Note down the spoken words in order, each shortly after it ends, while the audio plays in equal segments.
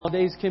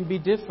holidays can be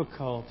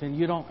difficult, and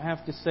you don't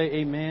have to say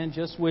amen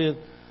just with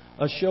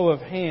a show of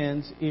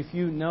hands if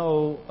you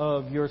know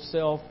of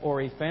yourself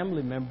or a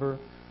family member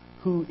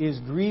who is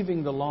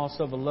grieving the loss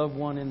of a loved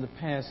one in the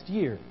past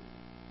year.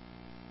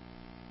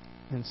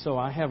 And so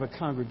I have a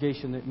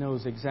congregation that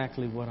knows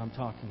exactly what I'm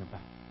talking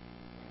about.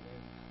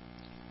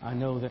 I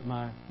know that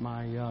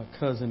my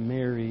cousin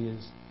Mary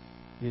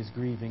is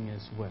grieving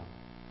as well.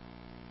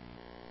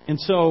 And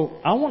so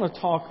I want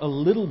to talk a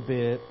little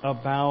bit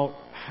about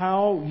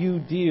how you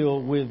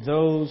deal with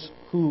those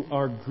who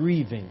are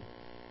grieving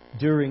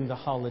during the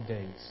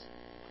holidays.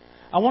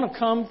 I want to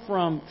come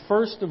from,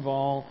 first of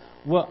all,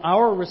 what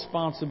our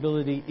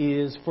responsibility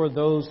is for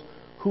those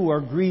who are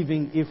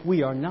grieving if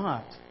we are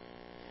not.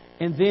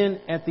 And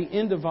then at the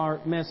end of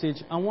our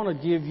message, I want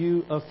to give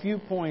you a few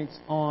points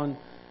on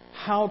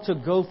how to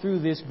go through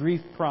this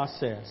grief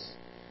process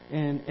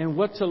and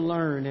what to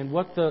learn and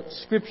what the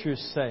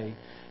Scriptures say.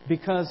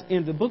 Because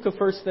in the book of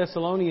 1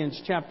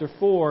 Thessalonians chapter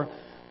 4,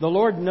 the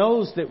Lord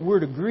knows that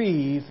we're to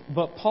grieve,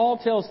 but Paul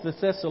tells the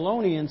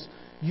Thessalonians,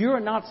 you're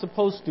not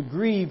supposed to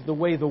grieve the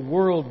way the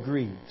world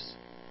grieves.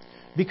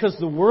 Because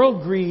the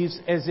world grieves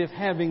as if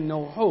having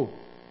no hope.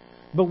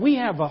 But we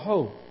have a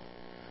hope.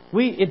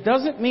 It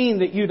doesn't mean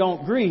that you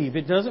don't grieve.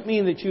 It doesn't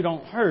mean that you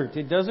don't hurt.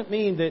 It doesn't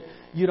mean that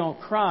you don't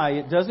cry.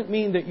 It doesn't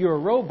mean that you're a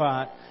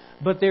robot.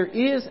 But there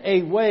is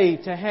a way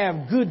to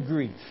have good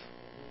grief.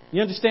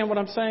 You understand what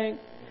I'm saying?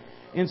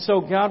 And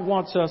so God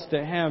wants us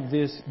to have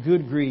this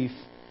good grief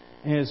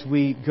as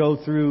we go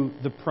through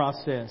the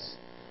process.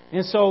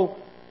 And so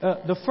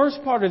the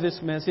first part of this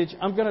message,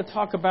 I'm going to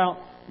talk about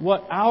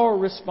what our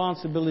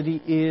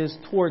responsibility is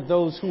toward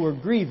those who are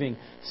grieving.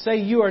 Say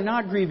you are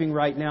not grieving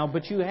right now,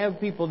 but you have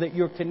people that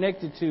you're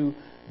connected to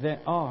that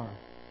are.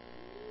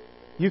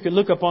 You can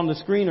look up on the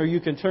screen, or you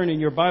can turn in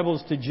your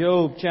Bibles to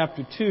Job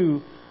chapter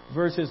 2,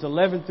 verses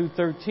 11 through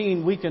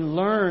 13. We can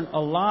learn a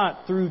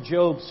lot through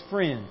Job's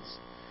friends.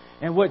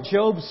 And what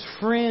Job's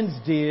friends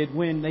did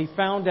when they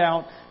found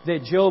out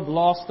that Job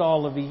lost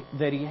all of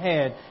that he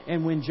had,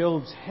 and when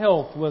Job's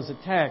health was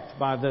attacked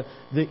by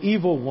the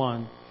evil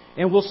one.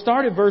 And we'll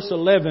start at verse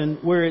 11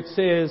 where it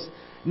says,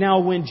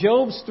 now when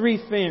Job's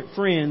three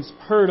friends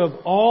heard of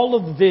all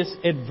of this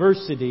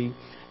adversity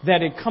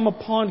that had come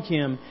upon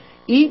him,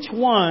 each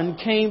one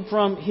came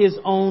from his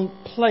own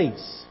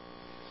place,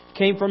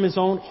 came from his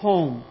own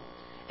home.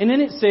 And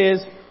then it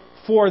says,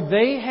 for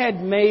they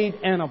had made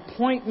an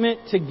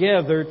appointment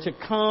together to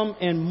come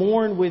and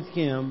mourn with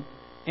him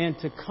and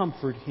to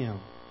comfort him.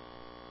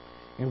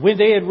 And when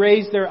they had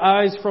raised their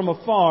eyes from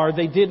afar,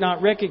 they did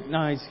not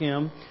recognize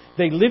him.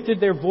 They lifted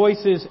their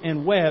voices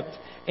and wept,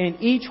 and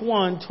each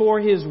one tore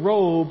his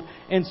robe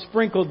and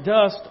sprinkled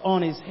dust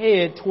on his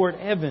head toward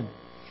heaven.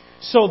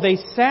 So they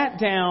sat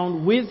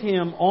down with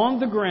him on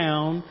the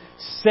ground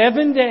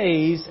 7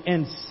 days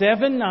and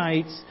 7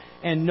 nights,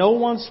 and no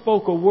one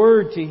spoke a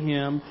word to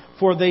him,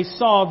 for they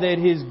saw that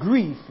his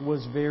grief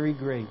was very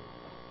great.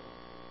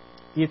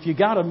 If you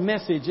got a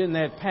message in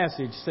that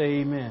passage,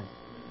 say amen.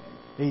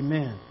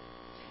 Amen.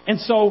 And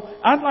so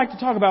I'd like to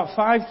talk about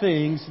 5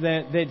 things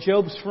that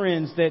Job's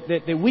friends,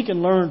 that we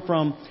can learn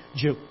from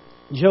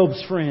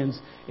Job's friends.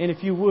 And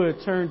if you would,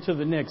 turn to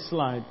the next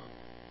slide.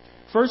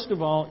 First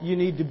of all, you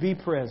need to be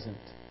present.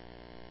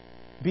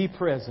 Be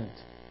present.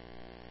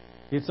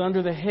 It's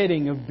under the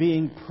heading of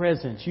being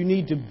present. You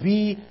need to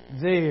be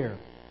there.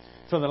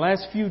 For the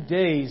last few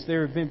days,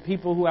 there have been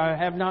people who I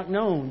have not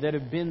known that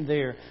have been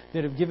there,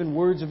 that have given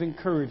words of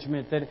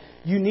encouragement, that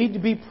you need to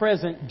be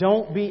present.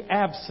 Don't be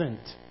absent.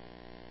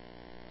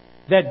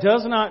 That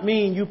does not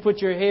mean you put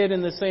your head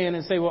in the sand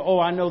and say, well,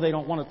 I know they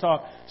don't want to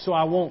talk, so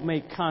I won't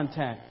make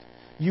contact.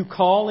 You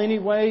call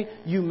anyway.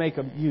 You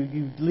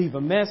leave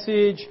a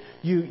message.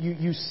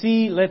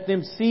 Let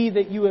them see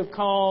that you have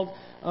called.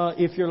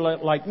 If you're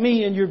like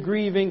me and you're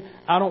grieving,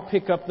 I don't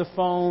pick up the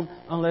phone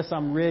unless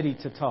I'm ready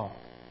to talk.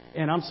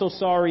 And I'm so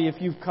sorry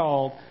if you've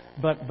called,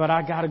 but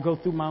I got to go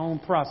through my own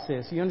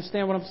process. You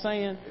understand what I'm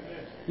saying?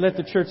 Amen. Let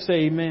the church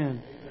say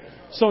amen.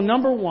 So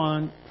number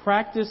 1,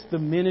 practice the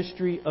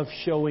ministry of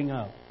showing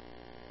up.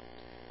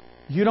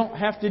 You don't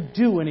have to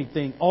do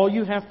anything. All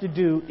you have to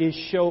do is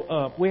show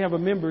up. We have a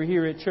member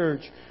here at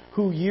church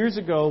who years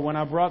ago, when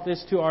I brought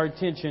this to our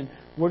attention,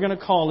 we're going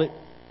to call it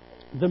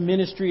the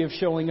ministry of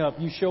showing up.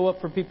 You show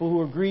up for people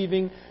who are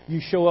grieving. You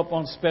show up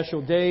on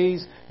special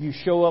days. You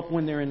show up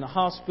when they're in the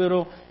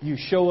hospital. You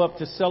show up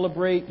to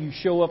celebrate. You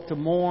show up to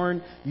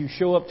mourn. You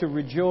show up to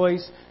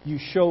rejoice. You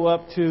show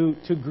up to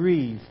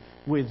grieve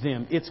with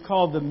them. It's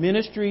called the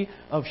ministry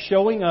of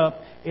showing up.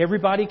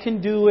 Everybody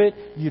can do it.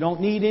 You don't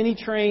need any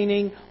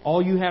training.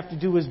 All you have to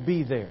do is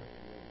be there.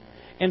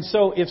 And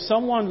so if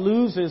someone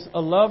loses a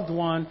loved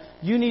one,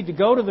 you need to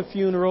go to the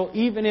funeral,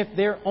 even if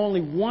they're only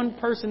one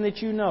person that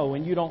you know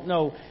and you don't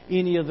know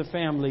any of the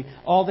family.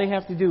 All they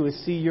have to do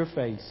is see your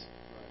face.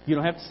 You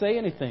don't have to say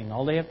anything.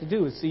 All they have to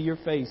do is see your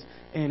face,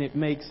 and it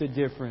makes a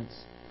difference.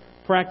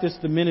 Practice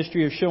the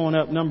ministry of showing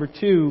up. Number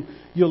 2,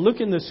 you'll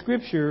look in the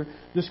Scripture.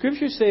 The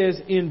Scripture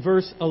says in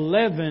verse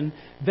 11,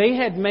 they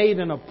had made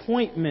an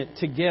appointment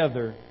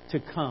together to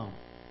come.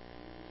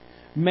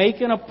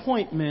 Make an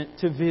appointment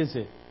to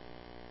visit.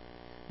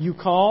 You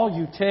call,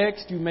 you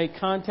text, you make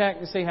contact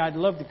and say, I'd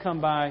love to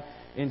come by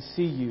and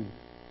see you.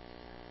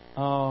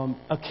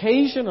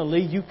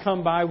 Occasionally you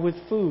come by with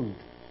food.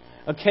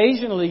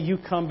 Occasionally you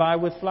come by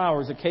with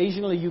flowers.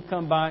 Occasionally you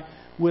come by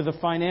with a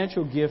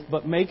financial gift,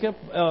 but make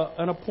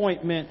an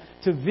appointment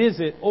to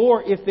visit.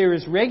 Or if there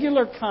is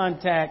regular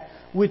contact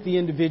with the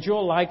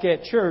individual, like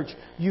at church,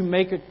 you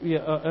make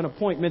an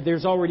appointment.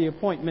 There's already an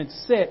appointment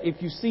set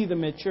if you see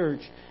them at church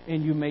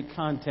and you make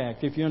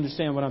contact. If you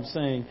understand what I'm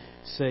saying,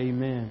 say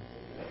amen.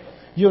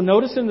 You'll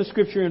notice in the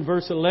scripture in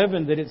verse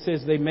 11 that it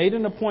says they made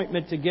an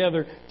appointment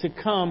together to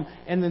come,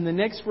 and then the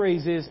next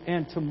phrase is,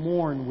 and to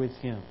mourn with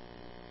Him.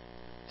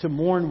 To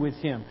mourn with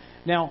Him.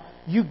 Now,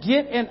 you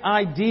get an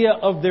idea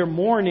of their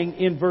mourning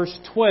in verse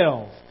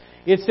 12.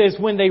 It says,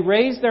 when they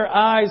raised their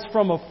eyes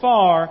from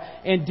afar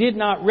and did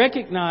not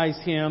recognize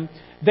Him,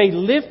 they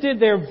lifted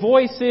their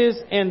voices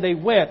and they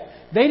wept.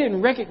 They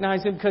didn't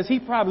recognize Him because He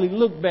probably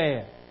looked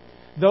bad.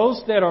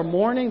 Those that are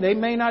mourning, they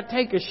may not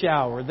take a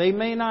shower. They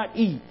may not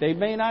eat. They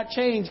may not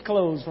change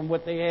clothes from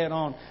what they had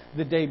on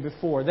the day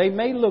before. They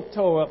may look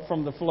tore up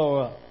from the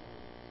floor up.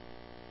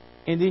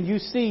 And then you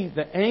see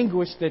the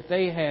anguish that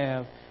they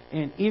have.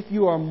 And if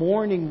you are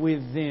mourning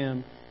with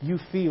them, you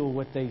feel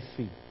what they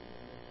feel.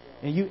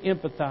 And you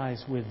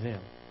empathize with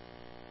them.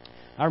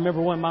 I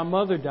remember when my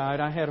mother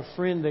died, I had a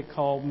friend that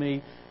called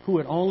me who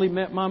had only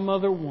met my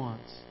mother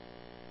once.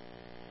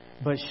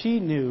 But she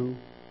knew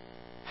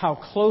how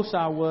close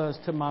I was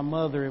to my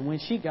mother. And when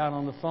she got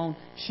on the phone,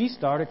 she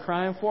started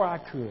crying before I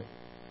could.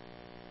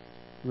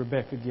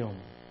 Rebecca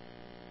Gilman.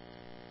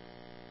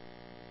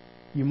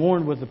 You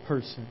mourn with a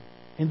person.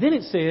 And then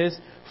it says,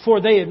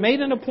 for they had made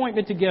an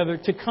appointment together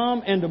to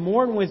come and to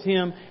mourn with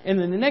Him. And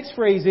then the next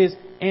phrase is,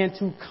 and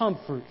to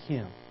comfort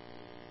Him.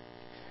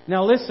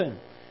 Now listen,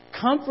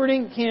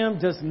 comforting Him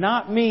does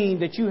not mean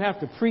that you have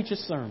to preach a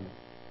sermon.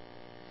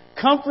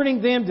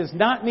 Comforting them does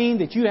not mean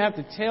that you have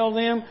to tell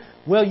them,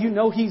 well, you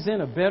know He's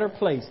in a better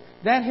place.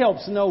 That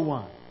helps no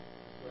one.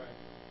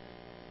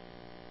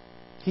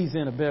 He's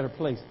in a better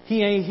place.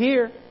 He ain't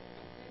here.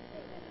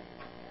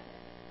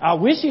 I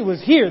wish He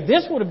was here.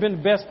 This would have been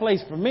the best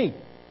place for me.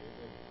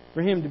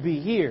 For Him to be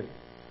here.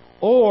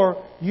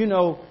 Or,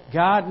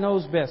 God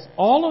knows best.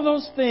 All of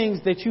those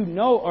things that you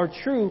know are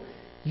true,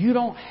 you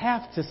don't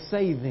have to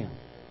say them.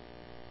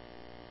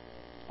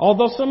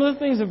 Although some of the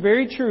things are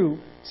very true,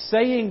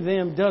 saying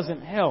them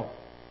doesn't help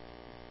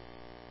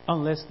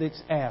unless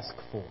it's asked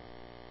for.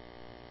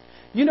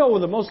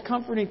 The most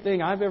comforting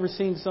thing I've ever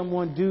seen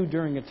someone do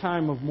during a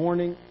time of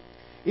mourning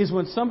is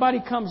when somebody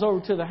comes over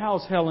to the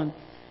house, Helen,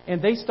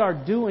 and they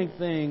start doing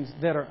things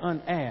that are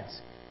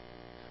unasked.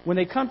 When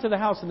they come to the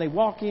house and they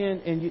walk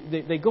in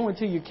and they go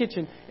into your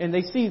kitchen and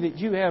they see that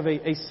you have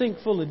a sink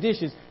full of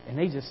dishes and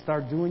they just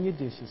start doing your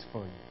dishes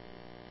for you.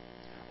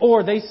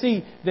 Or they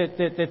see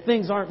that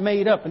things aren't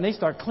made up and they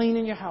start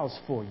cleaning your house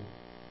for you.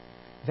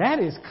 That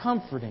is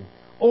comforting.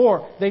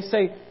 Or they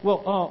say,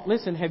 well,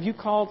 listen, have you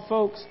called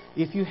folks?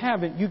 If you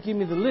haven't, you give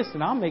me the list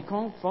and I'll make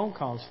phone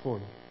calls for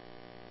you.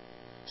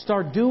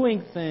 Start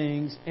doing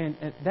things and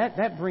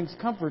that brings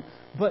comfort.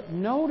 But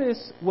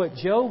notice what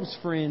Job's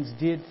friends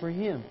did for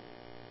him.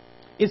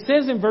 It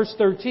says in verse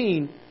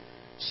 13,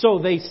 so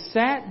they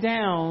sat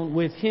down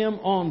with him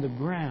on the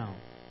ground.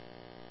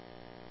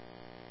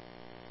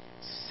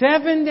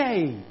 7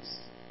 days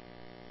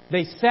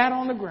they sat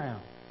on the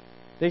ground.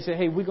 They said,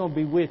 hey, we're going to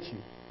be with you.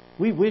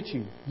 We with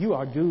you. You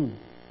are due.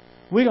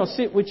 We're going to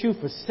sit with you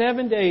for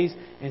 7 days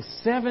and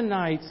 7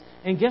 nights.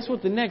 And guess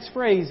what the next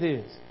phrase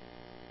is?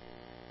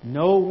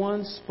 No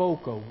one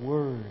spoke a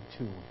word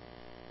to him.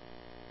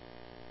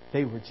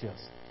 They were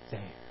just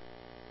there.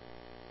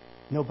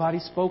 Nobody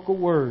spoke a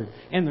word.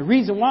 And the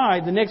reason why,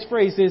 the next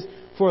phrase is,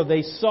 for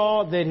they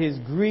saw that his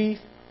grief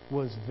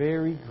was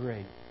very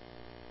great.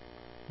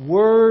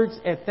 Words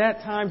at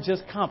that time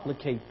just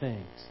complicate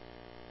things.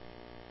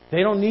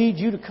 They don't need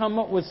you to come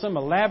up with some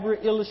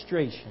elaborate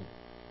illustration.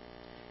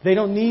 They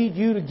don't need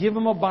you to give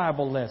them a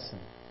Bible lesson.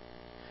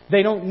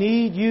 They don't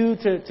need you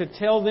to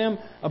tell them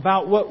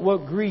about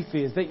what grief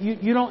is. That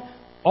you don't.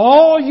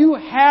 All you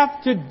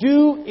have to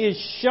do is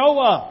show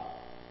up.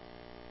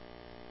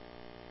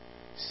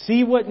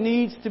 See what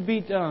needs to be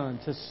done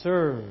to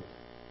serve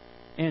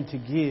and to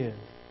give,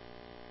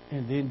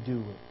 and then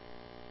do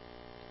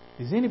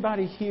it. Does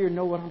anybody here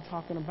know what I'm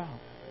talking about?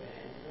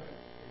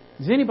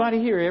 Does anybody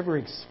here ever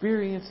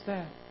experience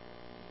that?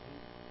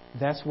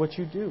 That's what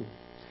you do.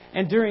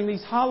 And during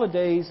these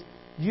holidays,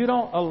 you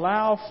don't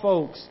allow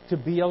folks to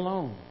be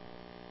alone.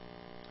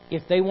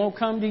 If they won't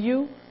come to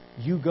you,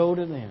 you go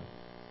to them.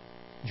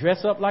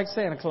 Dress up like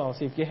Santa Claus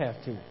if you have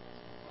to.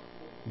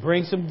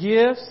 Bring some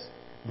gifts.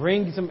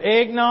 Bring some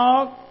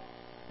eggnog.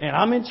 And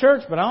I'm in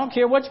church, but I don't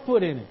care what you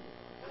put in it.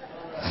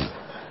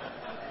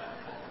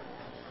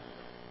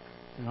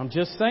 And I'm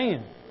just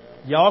saying.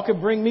 Y'all can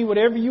bring me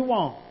whatever you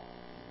want.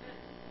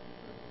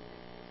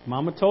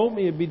 Mama told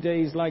me it'd be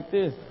days like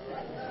this.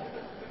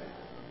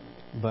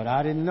 But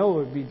I didn't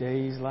know it'd be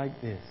days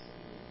like this.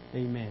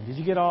 Amen. Did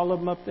you get all of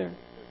them up there?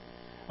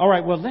 All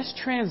right, well, let's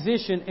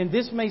transition. And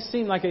this may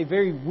seem like a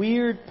very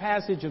weird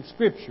passage of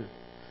Scripture,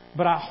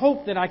 but I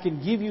hope that I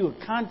can give you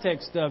a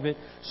context of it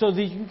so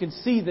that you can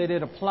see that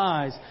it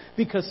applies.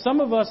 Because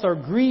some of us are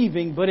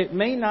grieving, but it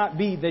may not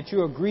be that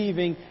you are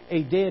grieving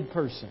a dead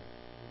person.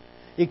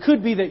 It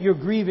could be that you're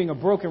grieving a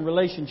broken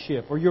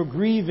relationship, or you're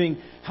grieving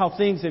how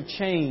things have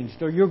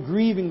changed, or you're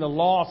grieving the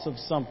loss of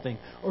something,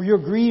 or you're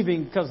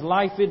grieving because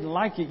life isn't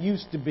like it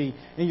used to be,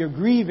 and you're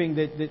grieving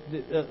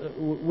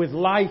with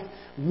life,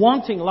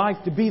 wanting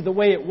life to be the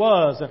way it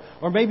was,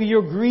 or maybe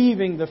you're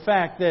grieving the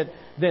fact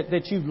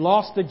that you've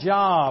lost a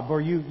job, or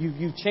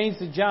you've changed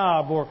the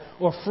job, or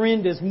a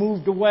friend has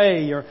moved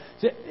away. Or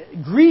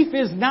grief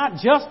is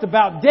not just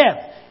about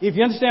death. If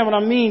you understand what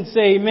I mean,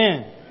 say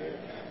amen.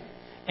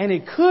 And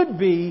it could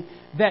be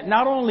that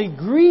not only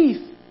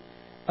grief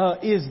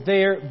is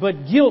there,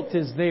 but guilt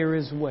is there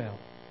as well.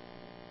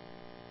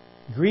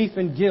 Grief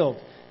and guilt,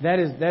 that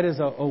is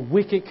a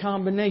wicked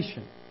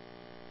combination.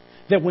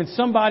 That when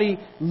somebody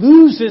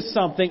loses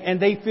something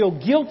and they feel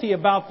guilty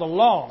about the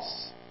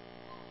loss,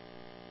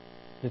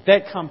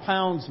 that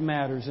compounds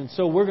matters. And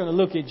so we're going to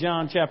look at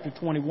John chapter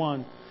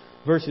 21,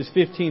 verses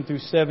 15 through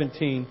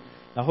 17.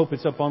 I hope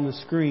it's up on the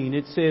screen.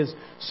 It says,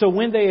 "So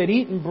when they had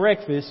eaten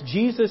breakfast,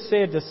 Jesus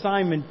said to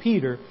Simon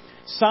Peter,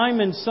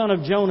 'Simon, son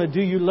of Jonah, do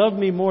you love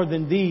me more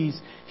than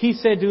these?' He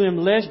said to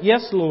him,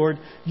 'Yes, Lord,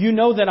 you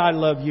know that I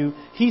love you.'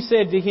 He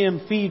said to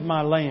him, 'Feed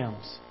my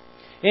lambs.'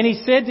 And he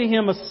said to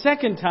him a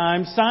second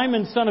time,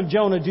 'Simon, son of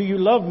Jonah, do you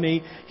love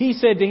me?' He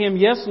said to him,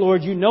 'Yes,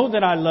 Lord, you know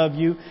that I love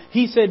you.'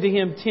 He said to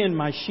him, 'Tend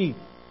my sheep.'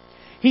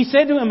 He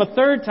said to him a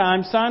third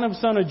time, 'Simon,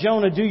 son of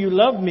Jonah, do you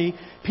love me?'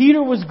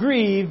 Peter was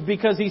grieved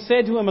because he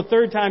said to him a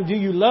third time, 'Do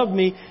you love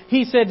me?'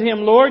 He said to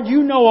him, 'Lord,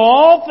 you know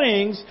all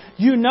things.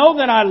 You know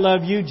that I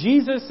love you.'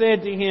 Jesus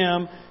said to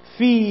him,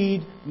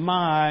 'Feed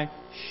my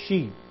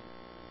sheep.'"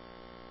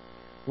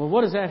 Well,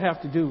 what does that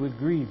have to do with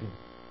grieving?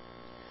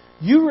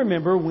 You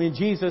remember when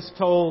Jesus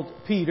told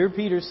Peter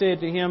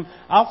said to him,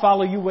 "I'll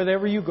follow you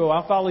wherever you go.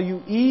 I'll follow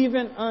you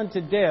even unto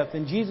death."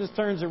 And Jesus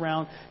turns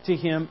around to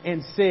him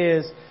and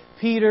says,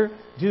 "Peter,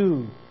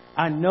 dude,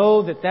 I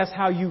know that that's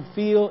how you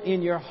feel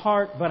in your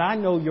heart, but I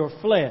know your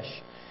flesh.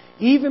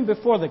 Even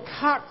before the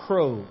cock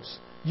crows,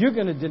 you're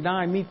going to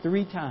deny me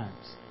 3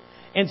 times."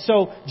 And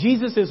so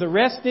Jesus is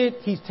arrested.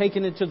 He's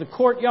taken into the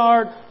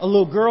courtyard. A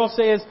little girl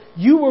says,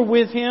 "You were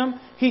with him."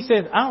 He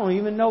says, "I don't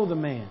even know the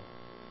man."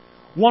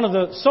 One of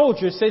the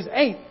soldiers says,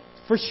 "Hey,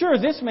 for sure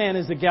this man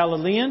is a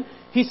Galilean."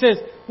 He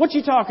says, "What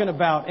you talking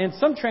about?" And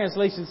some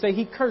translations say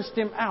he cursed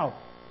him out.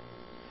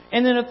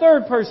 And then a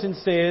third person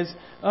says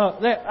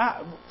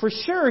for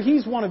sure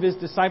he's one of his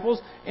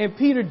disciples. And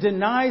Peter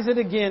denies it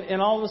again. And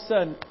all of a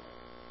sudden,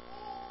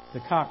 the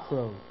cock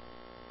crowed.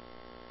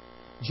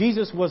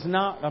 Peter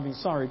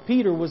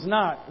was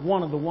not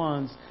one of the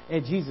ones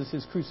at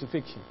Jesus'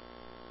 crucifixion.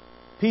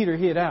 Peter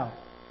hid out.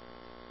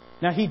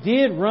 Now, he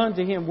did run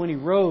to him when he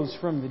rose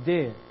from the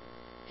dead.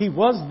 He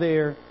was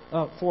there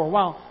for a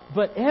while.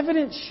 But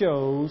evidence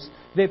shows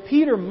that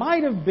Peter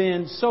might have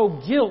been so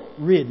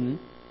guilt-ridden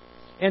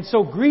and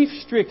so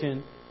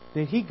grief-stricken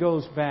that he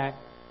goes back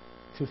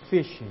to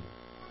fishing.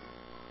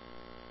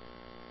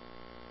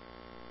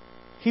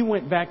 He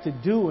went back to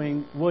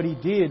doing what he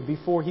did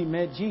before he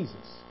met Jesus.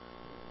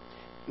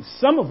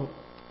 Some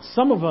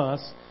of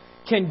us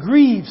can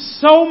grieve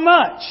so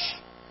much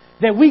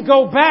that we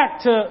go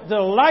back to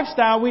the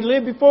lifestyle we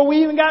lived before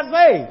we even got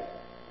saved.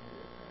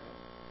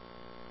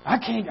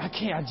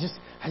 I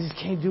just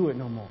can't do it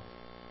no more.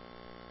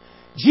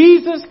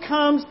 Jesus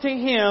comes to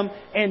him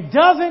and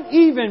doesn't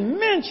even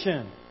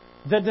mention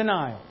the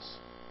denials.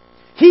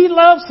 He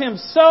loves him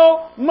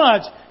so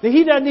much that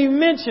he doesn't even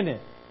mention it.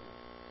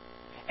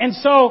 And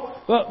so,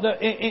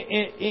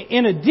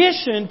 in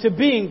addition to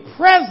being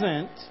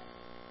present,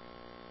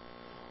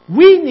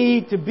 we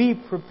need to be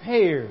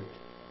prepared.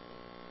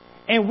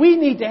 And we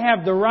need to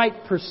have the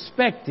right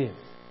perspective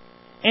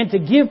and to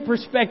give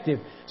perspective.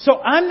 So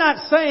I'm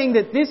not saying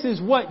that this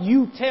is what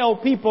you tell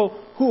people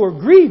who are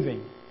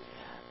grieving.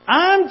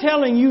 I'm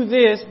telling you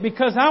this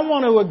because I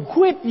want to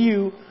equip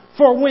you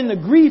for when the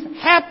grief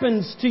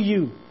happens to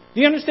you.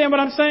 Do you understand what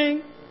I'm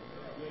saying?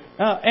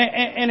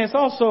 And it's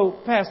also,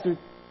 Pastor,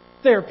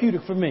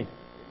 therapeutic for me.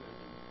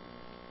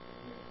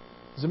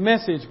 There's a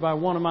message by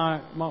one of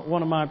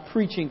my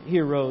preaching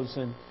heroes,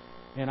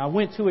 and I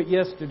went to it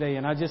yesterday,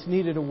 and I just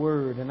needed a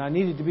word, and I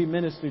needed to be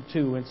ministered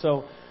to. And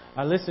so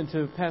I listened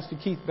to Pastor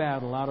Keith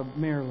Battle out of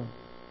Maryland.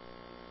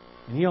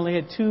 And he only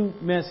had 2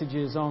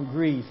 messages on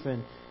grief,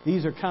 and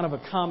these are kind of a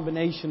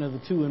combination of the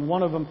 2. And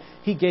one of them,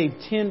 he gave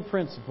 10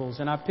 principles,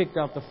 and I picked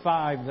out the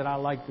 5 that I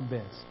like the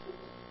best.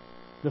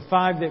 The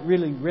 5 that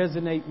really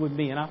resonate with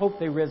me, and I hope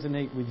they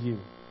resonate with you.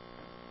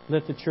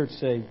 Let the church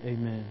say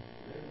amen.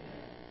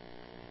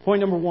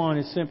 Point number 1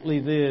 is simply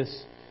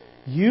this.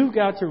 You've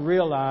got to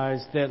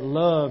realize that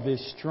love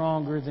is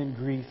stronger than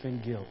grief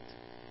and guilt.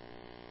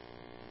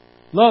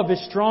 Love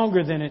is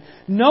stronger than it.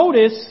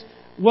 Notice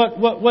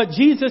what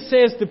Jesus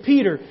says to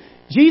Peter.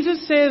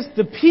 Jesus says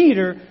to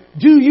Peter,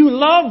 "Do you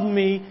love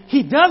me?"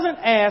 He doesn't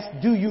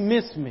ask, "Do you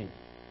miss me?"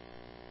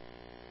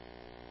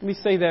 Let me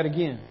say that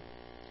again.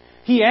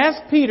 He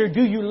asked Peter,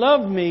 do you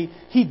love me?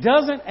 He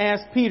doesn't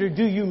ask Peter,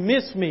 do you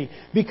miss me?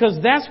 Because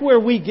that's where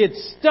we get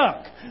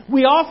stuck.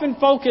 We often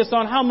focus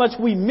on how much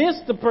we miss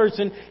the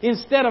person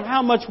instead of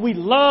how much we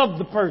love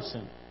the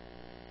person.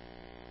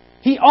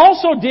 He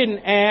also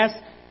didn't ask,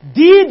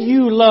 did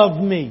you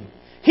love me?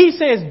 He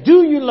says,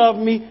 do you love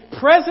me?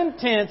 Present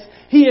tense.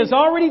 He has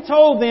already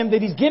told them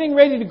that He's getting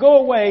ready to go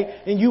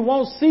away and you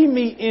won't see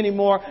me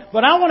anymore.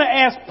 But I want to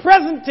ask,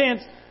 present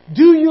tense,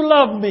 do you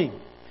love me?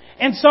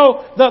 And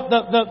so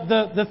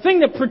the thing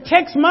that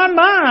protects my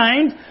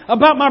mind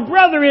about my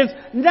brother is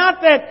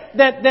not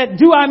that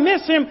do I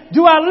miss him?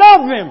 Do I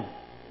love him?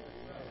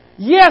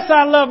 Yes,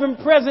 I love him,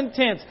 present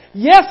tense.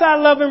 Yes, I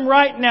love him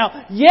right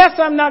now. Yes,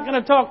 I'm not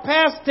going to talk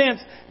past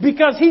tense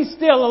because he's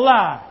still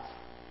alive.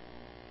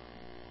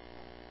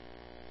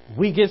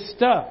 We get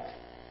stuck.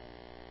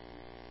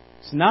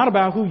 It's not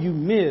about who you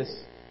miss,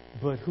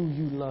 but who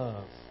you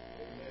love.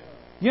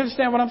 You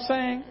understand what I'm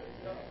saying?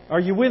 Are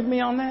you with me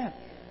on that?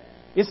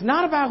 It's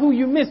not about who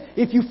you miss.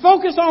 If you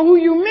focus on who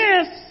you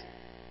miss,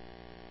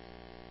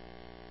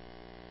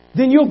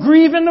 then you'll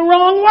grieve in the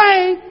wrong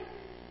way.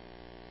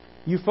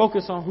 You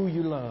focus on who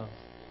you love.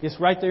 It's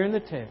right there in the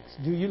text.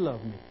 Do you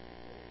love me?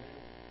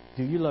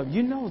 Do you love me?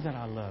 You know that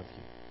I love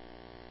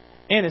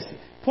you. And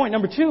point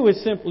number 2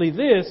 is simply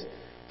this.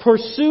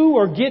 Pursue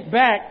or get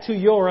back to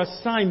your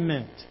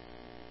assignment.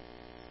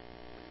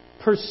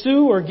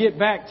 Pursue or get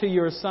back to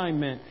your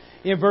assignment.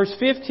 In verse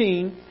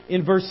 15,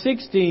 in verse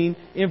 16,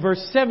 in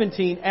verse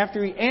 17,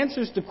 after he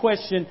answers the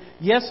question,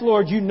 yes,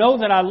 Lord, you know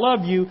that I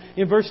love you.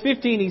 In verse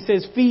 15, he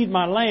says, feed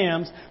my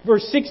lambs.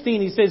 Verse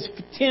 16, he says,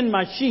 tend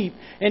my sheep.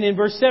 And in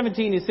verse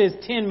 17, it says,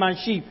 tend my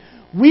sheep.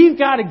 We've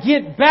got to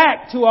get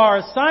back to our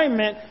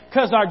assignment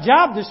because our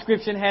job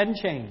description hadn't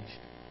changed.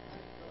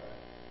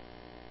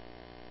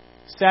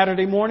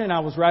 Saturday morning,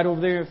 I was right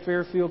over there at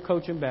Fairfield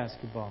coaching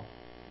basketball.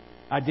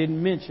 I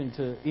didn't mention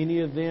to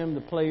any of them,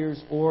 the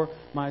players or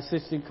my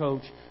assistant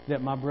coach,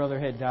 that my brother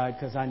had died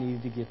because I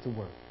needed to get to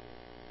work.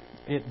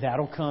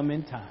 That'll come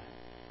in time.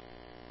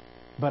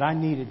 But I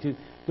needed to.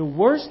 The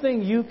worst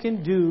thing you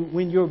can do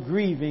when you're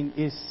grieving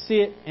is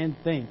sit and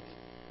think.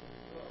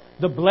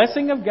 The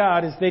blessing of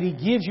God is that He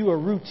gives you a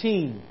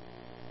routine.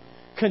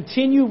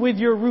 Continue with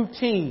your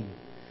routine.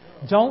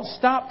 Don't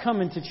stop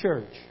coming to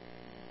church.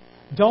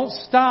 Don't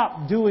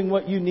stop doing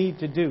what you need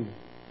to do.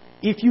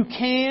 If you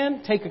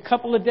can, take a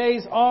couple of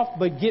days off,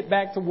 but get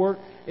back to work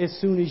as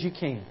soon as you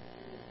can.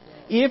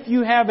 If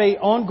you have an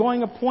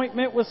ongoing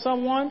appointment with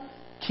someone,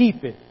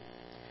 keep it.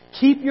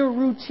 Keep your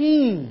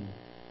routine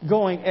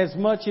going as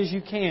much as you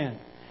can.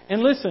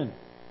 And listen,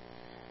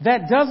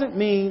 that doesn't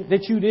mean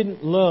that you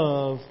didn't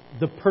love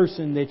the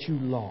person that you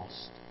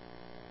lost.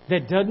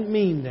 That doesn't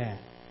mean that.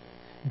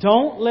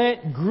 Don't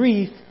let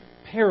grief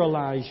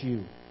paralyze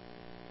you.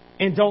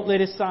 And don't let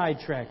it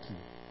sidetrack you.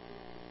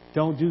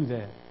 Don't do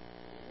that.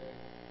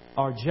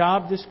 Our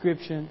job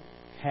description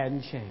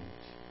hadn't changed.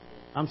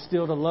 I'm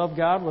still to love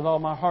God with all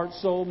my heart,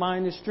 soul,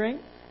 mind, and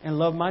strength, and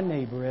love my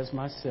neighbor as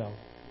myself.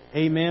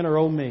 Amen or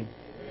oh me.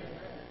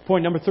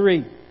 Point number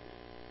 3.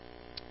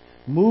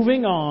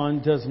 Moving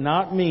on does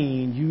not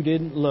mean you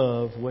didn't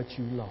love what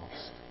you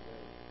lost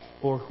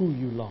or who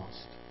you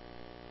lost.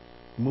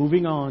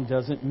 Moving on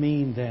doesn't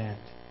mean that.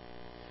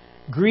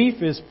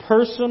 Grief is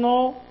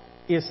personal.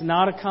 It's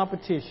not a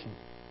competition.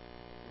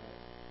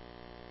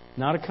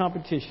 Not a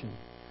competition.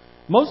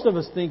 Most of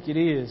us think it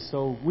is,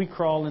 so we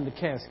crawl in the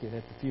casket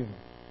at the funeral.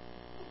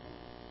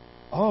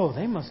 Oh,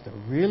 they must have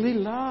really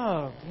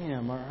loved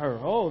him or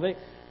her.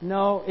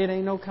 No, it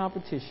ain't no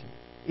competition.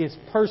 It's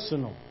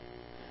personal.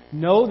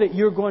 Know that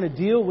you're going to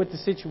deal with the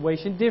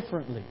situation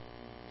differently.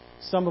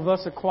 Some of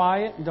us are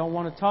quiet and don't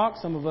want to talk.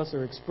 Some of us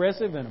are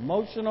expressive and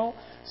emotional.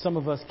 Some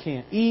of us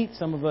can't eat.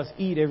 Some of us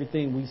eat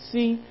everything we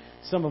see.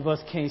 Some of us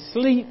can't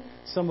sleep.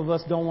 Some of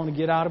us don't want to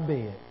get out of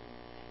bed.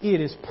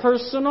 It is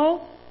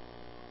personal.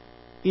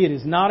 It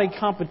is not a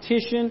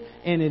competition,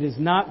 and it is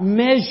not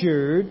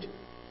measured.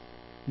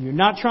 You're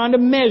not trying to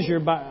measure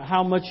by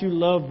how much you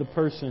love the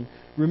person.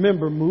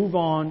 Remember, move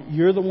on.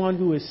 You're the one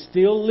who is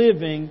still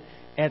living.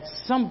 At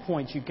some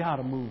point, you got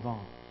to move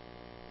on.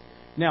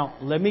 Now,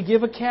 let me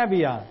give a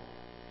caveat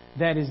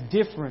that is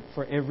different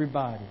for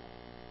everybody.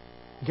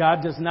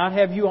 God does not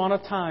have you on a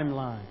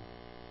timeline.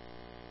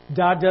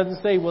 God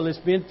doesn't say, well, it's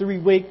been 3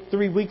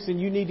 weeks and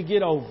you need to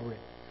get over it.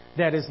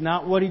 That is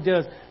not what He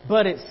does.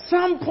 But at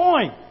some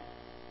point,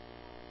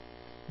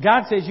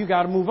 God says you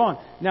got to move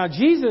on. Now,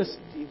 Jesus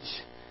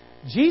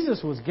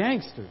was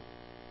gangster.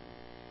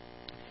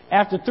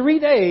 After 3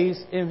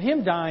 days of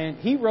Him dying,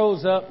 He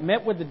rose up,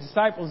 met with the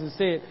disciples and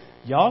said,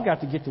 y'all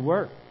got to get to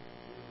work.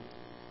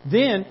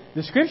 Then,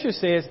 the Scripture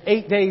says,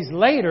 8 days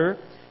later,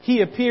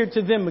 He appeared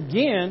to them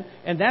again.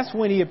 And that's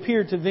when He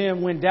appeared to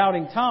them when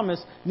doubting Thomas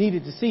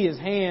needed to see His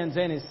hands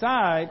and His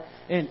side.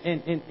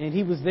 And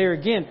He was there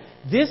again.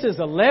 This is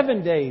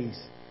 11 days.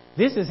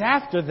 This is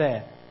after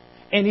that.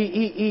 And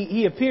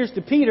he appears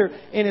to Peter,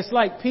 and it's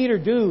like, Peter,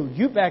 dude,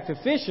 you back to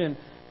fishing.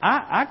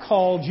 I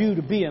called you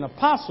to be an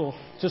apostle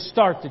to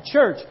start the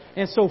church.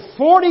 And so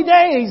 40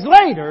 days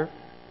later,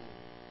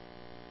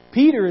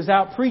 Peter is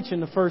out preaching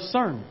the first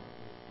sermon.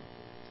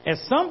 At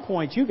some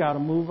point, you got to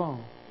move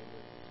on.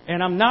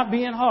 And I'm not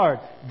being hard.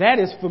 That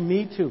is for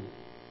me too.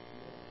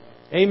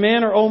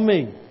 Amen or oh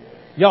me?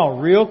 Y'all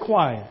real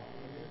quiet.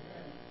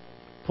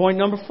 Point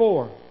number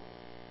 4.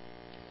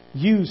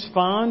 Use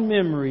fond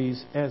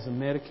memories as a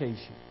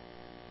medication.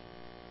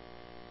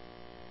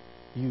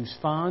 Use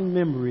fond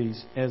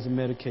memories as a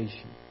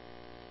medication.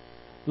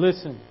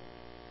 Listen,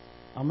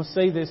 I'm going to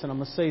say this, and I'm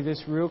going to say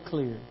this real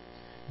clear.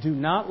 Do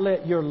not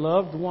let your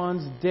loved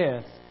one's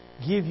death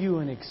give you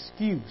an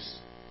excuse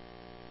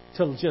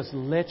to just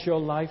let your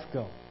life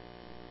go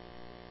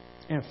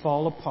and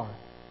fall apart.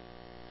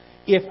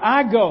 If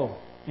I go,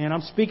 and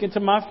I'm speaking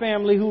to my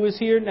family who is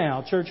here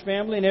now, church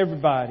family and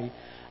everybody,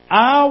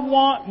 I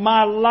want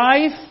my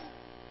life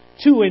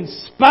to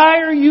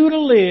inspire you to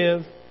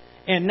live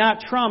and not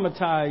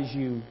traumatize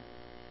you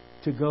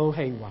to go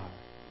haywire.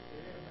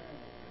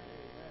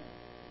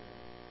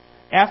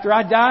 After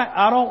I die,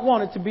 I don't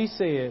want it to be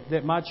said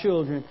that my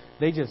children,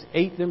 they just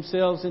ate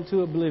themselves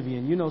into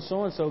oblivion. You know,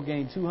 so-and-so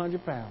gained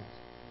 200 pounds.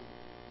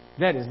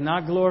 That is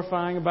not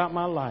glorifying about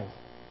my life.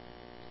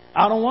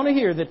 I don't want to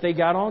hear that they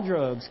got on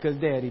drugs because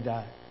Daddy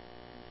died.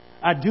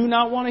 I do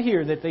not want to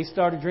hear that they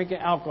started drinking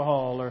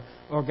alcohol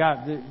or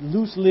got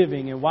loose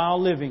living and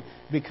wild living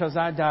because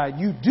I died.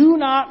 You do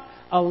not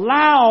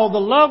allow the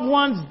loved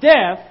one's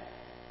death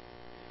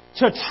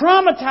to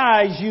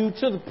traumatize you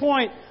to the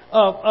point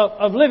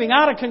of living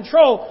out of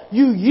control.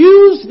 You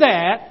use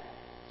that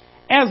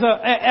as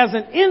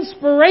an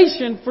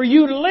inspiration for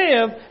you to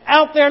live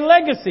out their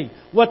legacy.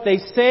 What they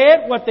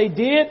said, what they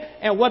did,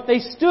 and what they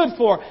stood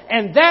for.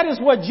 And that is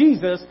what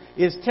Jesus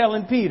is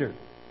telling Peter.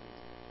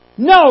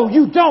 No,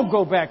 you don't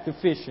go back to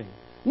fishing.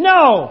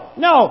 No,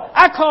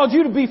 I called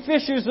you to be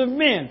fishers of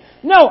men.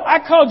 No, I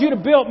called you to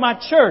build my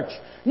church.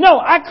 No,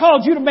 I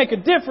called you to make a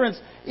difference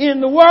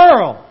in the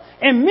world.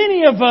 And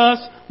many of us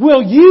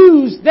will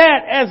use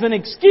that as an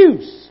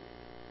excuse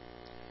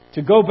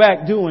to go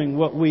back doing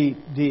what we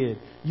did.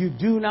 You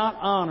do not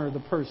honor the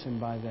person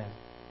by that.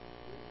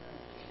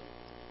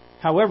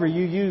 However,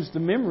 you use the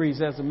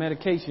memories as a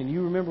medication.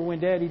 You remember when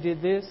Daddy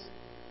did this?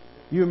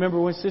 You remember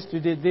when Sister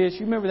did this?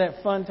 You remember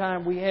that fun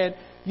time we had?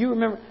 You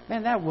remember,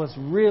 man, that was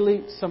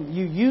really some.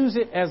 You use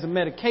it as a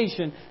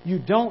medication. You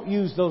don't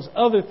use those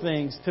other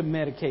things to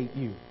medicate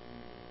you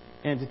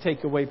and to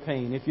take away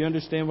pain. If you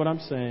understand what I'm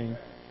saying,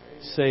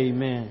 say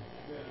amen.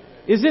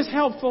 Is this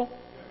helpful?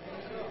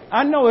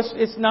 I know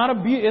it's not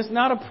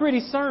a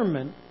pretty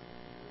sermon,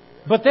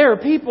 but there are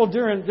people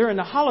during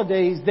the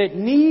holidays that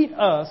need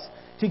us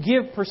to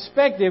give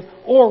perspective,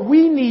 or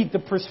we need the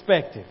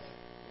perspective.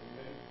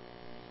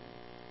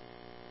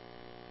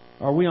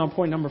 Are we on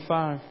point number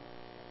 5?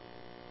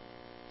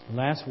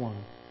 Last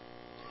one.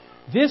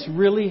 This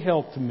really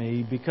helped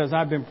me because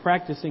I've been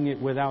practicing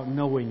it without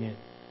knowing it.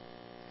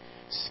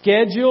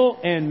 Schedule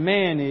and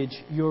manage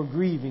your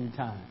grieving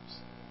times.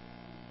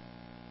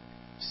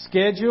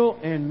 Schedule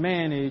and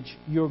manage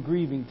your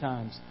grieving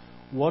times.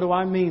 What do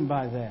I mean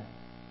by that?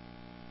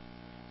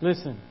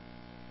 Listen,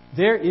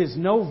 there is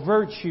no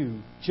virtue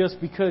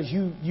just because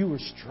you were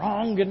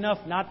strong enough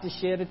not to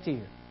shed a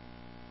tear.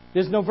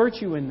 There's no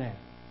virtue in that.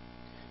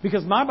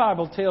 Because my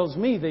Bible tells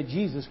me that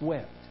Jesus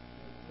wept.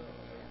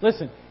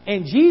 Listen,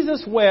 and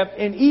Jesus wept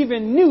and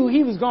even knew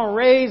He was going to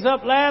raise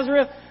up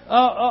Lazarus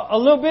a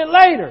little bit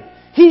later.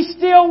 He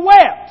still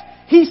wept.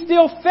 He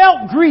still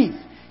felt grief.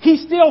 He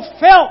still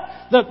felt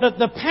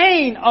the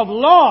pain of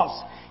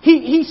loss.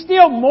 He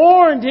still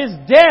mourned His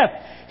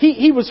death.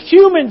 He was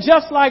human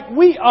just like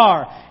we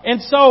are. And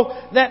so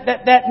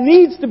that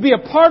needs to be a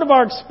part of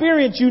our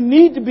experience. You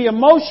need to be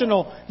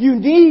emotional. You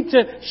need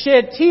to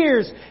shed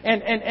tears.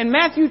 And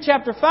Matthew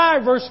chapter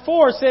 5 verse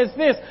 4 says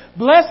this: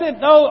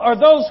 Blessed are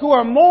those who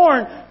are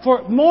mourn,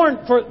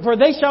 for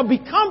they shall be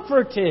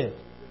comforted.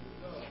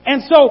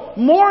 And so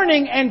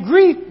mourning and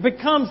grief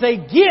becomes a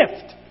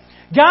gift.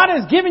 God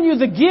has given you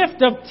the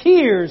gift of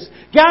tears.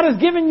 God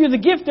has given you the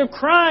gift of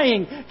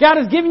crying. God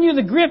has given you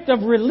the gift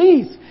of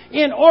release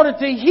in order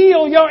to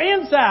heal your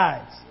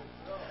insides.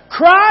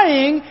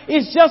 Crying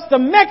is just the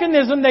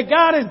mechanism that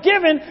God has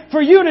given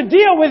for you to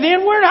deal with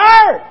inward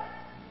hurt.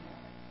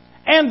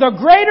 And the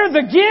greater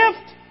the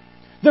gift,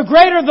 the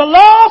greater the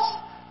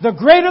loss, the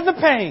greater the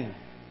pain.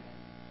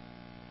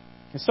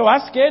 And so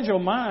I schedule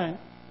mine.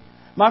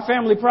 My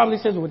family probably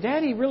says, well,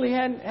 Daddy really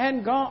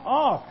hadn't gone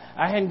off.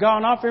 I hadn't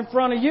gone off in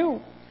front of you.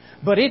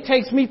 But it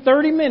takes me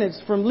 30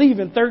 minutes from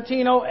leaving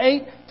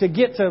 1308 to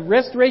get to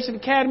Restoration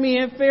Academy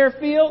in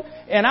Fairfield.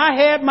 And I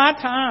had my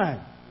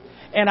time.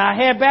 And I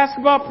had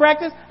basketball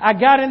practice. I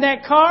got in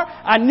that car.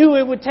 I knew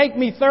it would take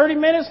me 30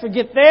 minutes to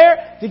get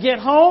there, to get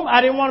home.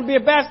 I didn't want to be a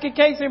basket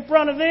case in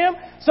front of them.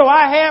 So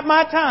I had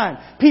my time.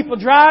 People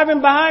driving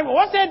behind me.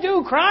 What's that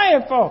dude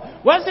crying for?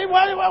 Why is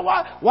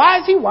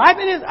he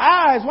wiping his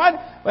eyes?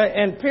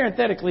 And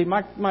parenthetically,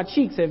 my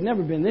cheeks have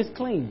never been this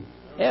clean,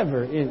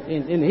 ever,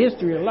 in the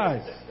history of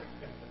life.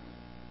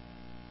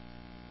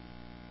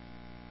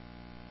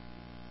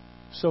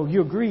 So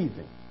you're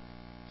grieving.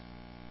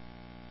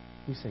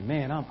 You say,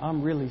 man,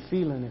 I'm really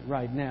feeling it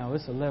right now.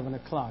 It's 11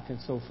 o'clock. And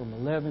so from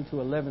 11 to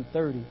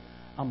 11:30,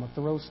 I'm going to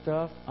throw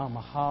stuff. I'm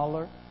going to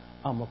holler.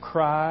 I'm going to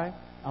cry.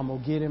 I'm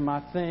going to get in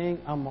my thing.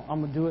 I'm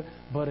going to do it.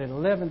 But at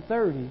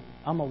 11:30,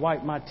 I'm going to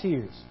wipe my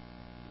tears.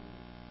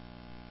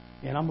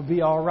 And I'm going to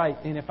be all right.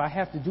 And if I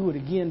have to do it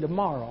again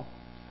tomorrow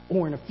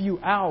or in a few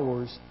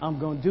hours, I'm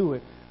going to do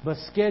it. But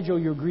schedule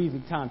your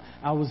grieving time.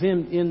 I was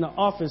in the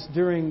office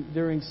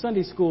during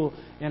Sunday school,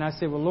 and I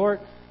said, well, Lord,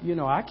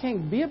 I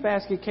can't be a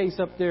basket case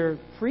up there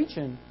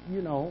preaching.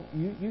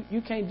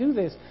 You can't do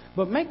this.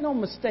 But make no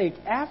mistake,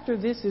 after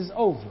this is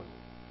over,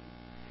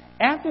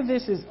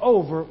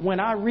 when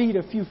I read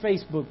a few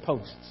Facebook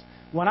posts,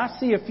 when I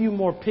see a few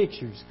more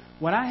pictures,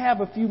 when I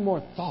have a few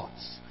more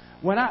thoughts,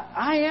 when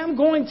I am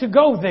going to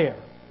go there.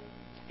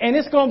 And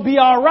it's going to be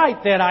all right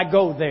that I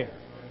go there.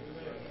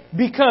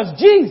 Because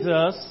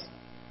Jesus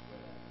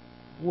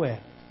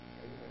wept.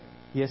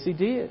 Yes, He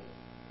did.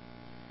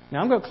 Now,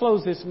 I'm going to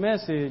close this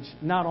message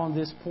not on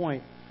this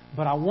point,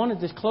 but I wanted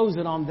to close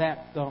it on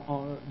that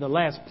the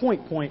last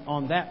point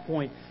on that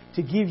point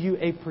to give you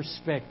a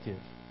perspective.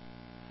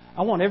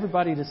 I want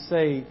everybody to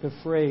say the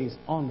phrase,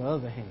 on the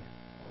other hand.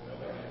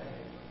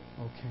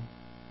 Okay.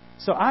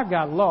 So I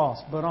got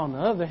lost, but on the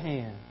other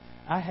hand,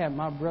 I had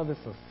my brother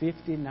for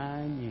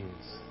 59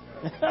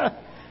 years.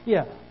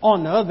 Yeah,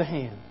 on the other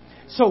hand.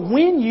 So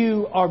when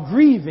you are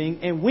grieving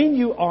and when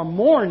you are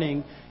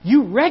mourning,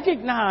 you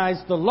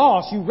recognize the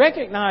loss, you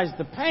recognize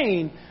the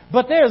pain,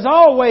 but there's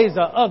always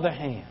an other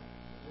hand.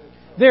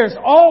 There's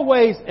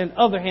always an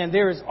other hand.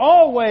 There is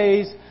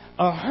always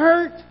a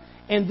hurt,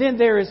 and then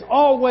there is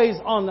always,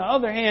 on the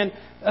other hand,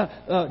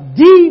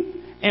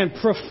 deep and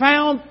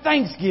profound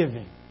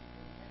thanksgiving.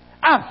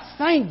 I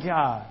thank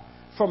God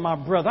for my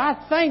brother.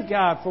 I thank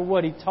God for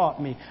what He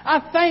taught me.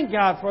 I thank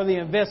God for the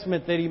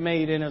investment that He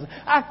made in us.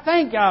 I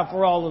thank God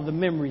for all of the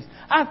memories.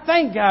 I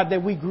thank God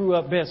that we grew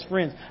up best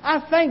friends.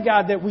 I thank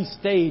God that we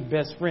stayed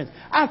best friends.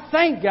 I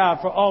thank God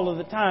for all of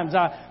the times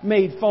I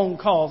made phone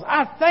calls.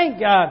 I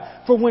thank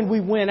God for when we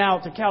went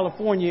out to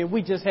California and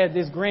we just had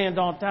this grand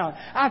entente.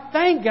 I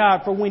thank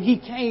God for when He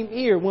came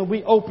here, when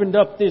we opened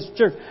up this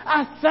church.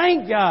 I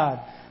thank God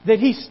that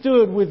He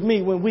stood with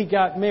me when we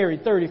got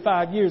married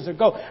 35 years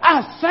ago.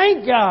 I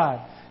thank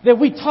God that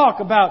we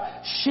talk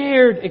about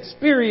shared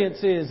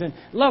experiences and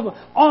love.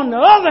 On the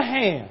other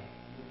hand,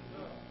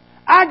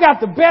 I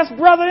got the best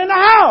brother in the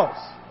house.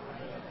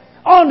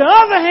 On the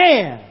other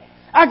hand,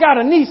 I got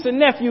a niece and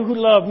nephew who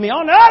love me.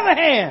 On the other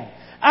hand,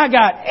 I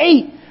got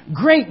 8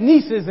 great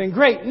nieces and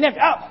great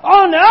nephews.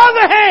 On the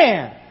other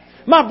hand,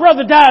 my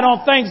brother died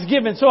on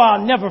Thanksgiving, so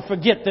I'll never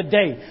forget the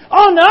day.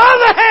 On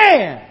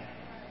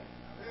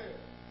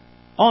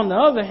the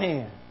other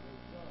hand,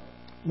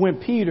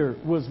 when Peter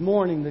was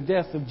mourning the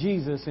death of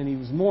Jesus and he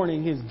was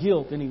mourning his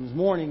guilt and he was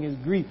mourning his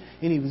grief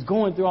and he was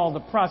going through all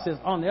the process,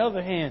 on the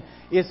other hand,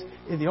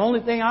 the only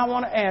thing I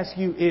want to ask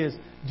you is,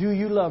 do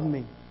you love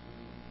me?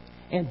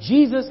 And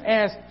Jesus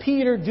asked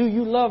Peter, do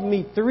you love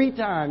me 3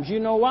 times? You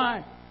know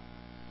why?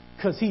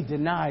 Because he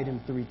denied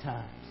Him 3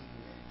 times.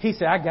 He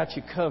said, I got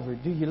you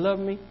covered. Do you love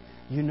me?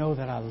 You know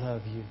that I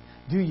love you.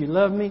 Do you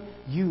love me?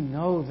 You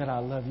know that I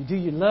love you. Do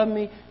you love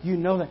me? You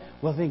know that.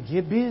 Well, then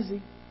get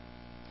busy.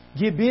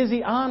 Get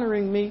busy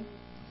honoring me.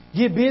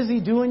 Get busy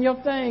doing your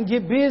thing.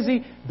 Get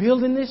busy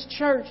building this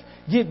church.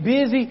 Get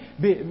busy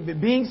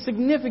being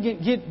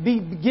significant.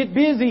 Get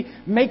busy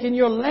making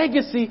your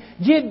legacy.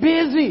 Get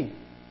busy.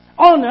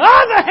 On the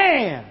other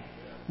hand,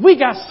 we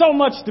got so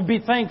much to be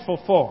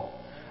thankful for.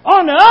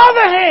 On the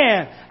other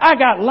hand, I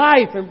got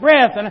life and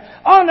breath. And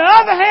on the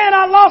other hand,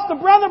 I lost a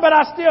brother, but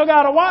I still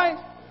got a wife.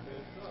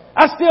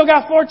 I still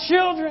got 4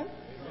 children.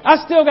 I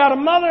still got a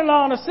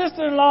mother-in-law and a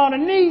sister-in-law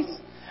and a niece.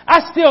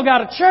 I still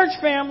got a church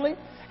family.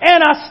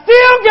 And I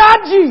still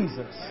got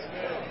Jesus.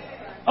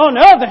 On the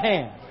other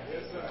hand,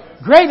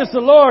 great is the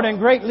Lord and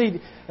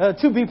greatly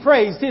to be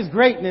praised. His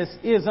greatness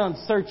is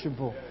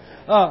unsearchable.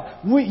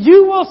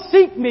 You will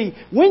seek me.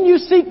 When you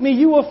seek me,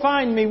 you will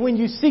find me. When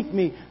you seek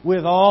me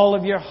with all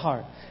of your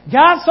heart.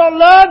 God so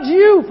loved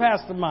you,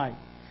 Pastor Mike,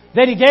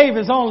 that He gave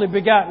His only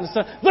begotten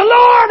Son. The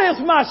Lord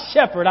is my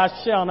shepherd,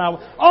 I shall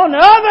not. On the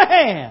other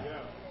hand,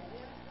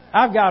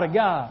 I've got a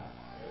God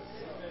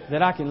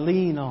that I can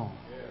lean on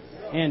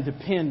and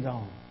depend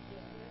on.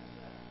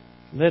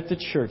 Let the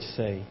church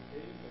say,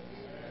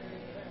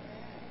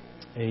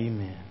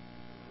 Amen.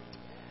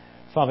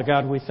 Father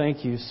God, we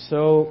thank You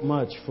so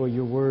much for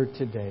Your word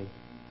today.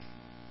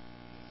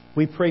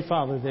 We pray,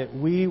 Father, that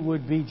we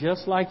would be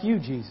just like You,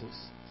 Jesus.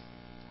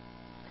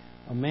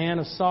 A man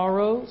of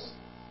sorrows,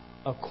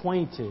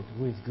 acquainted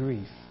with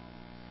grief.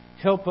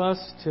 Help us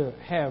to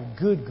have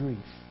good grief.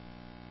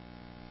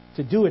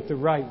 To do it the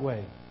right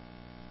way.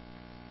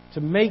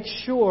 To make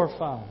sure,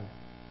 Father,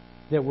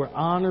 that we're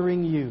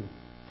honoring You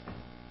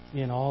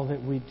in all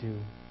that we do.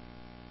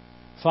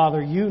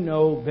 Father, You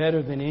know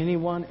better than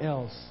anyone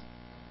else.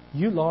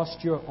 You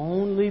lost Your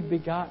only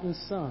begotten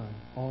Son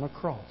on a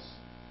cross.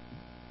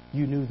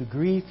 You knew the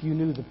grief, You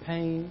knew the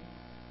pain,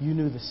 You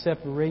knew the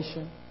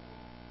separation.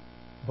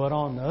 But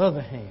on the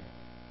other hand,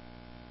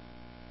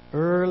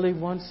 early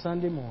one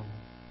Sunday morning,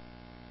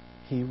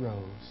 He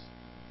rose.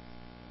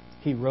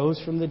 He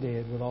rose from the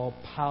dead with all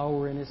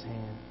power in His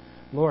hand.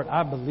 Lord,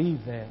 I believe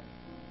that.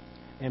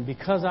 And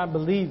because I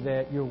believe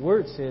that, your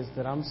word says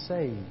that I'm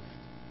saved.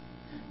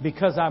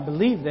 Because I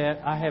believe that,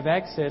 I have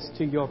access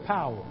to your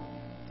power.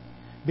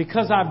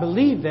 Because I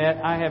believe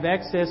that, I have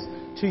access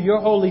to your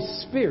Holy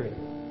Spirit.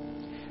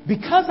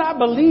 Because I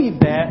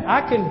believe that,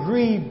 I can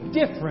grieve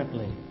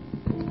differently.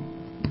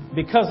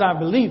 Because I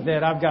believe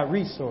that, I've got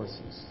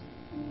resources.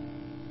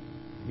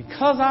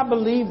 Because I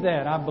believe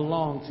that, I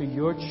belong to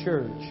your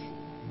church.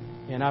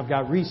 And I've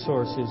got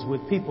resources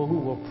with people who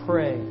will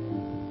pray,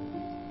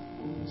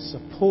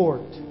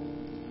 support,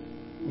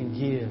 and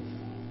give.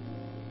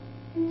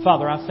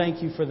 Father, I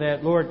thank you for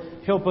that. Lord,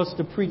 help us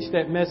to preach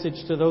that message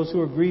to those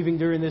who are grieving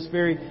during this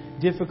very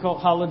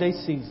difficult holiday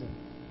season.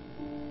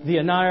 The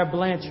Anaya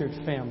Blanchard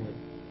family,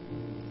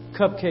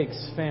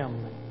 Cupcakes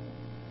family,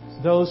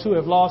 those who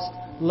have lost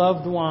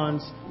loved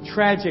ones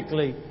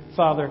tragically,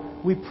 Father,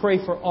 we pray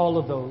for all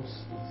of those.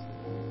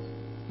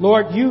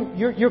 Lord,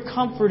 your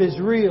comfort is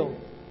real.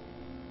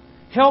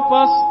 Help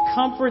us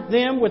comfort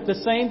them with the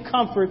same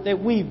comfort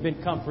that we've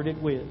been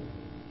comforted with.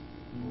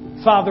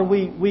 Father,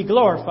 we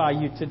glorify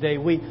you today.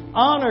 We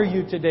honor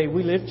you today.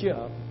 We lift you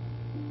up.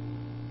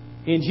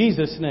 In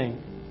Jesus'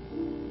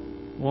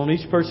 name. Won't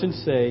each person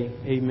say,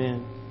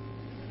 amen.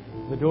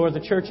 The door of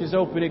the church is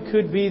open. It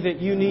could be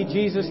that you need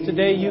Jesus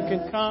today. You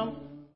can come.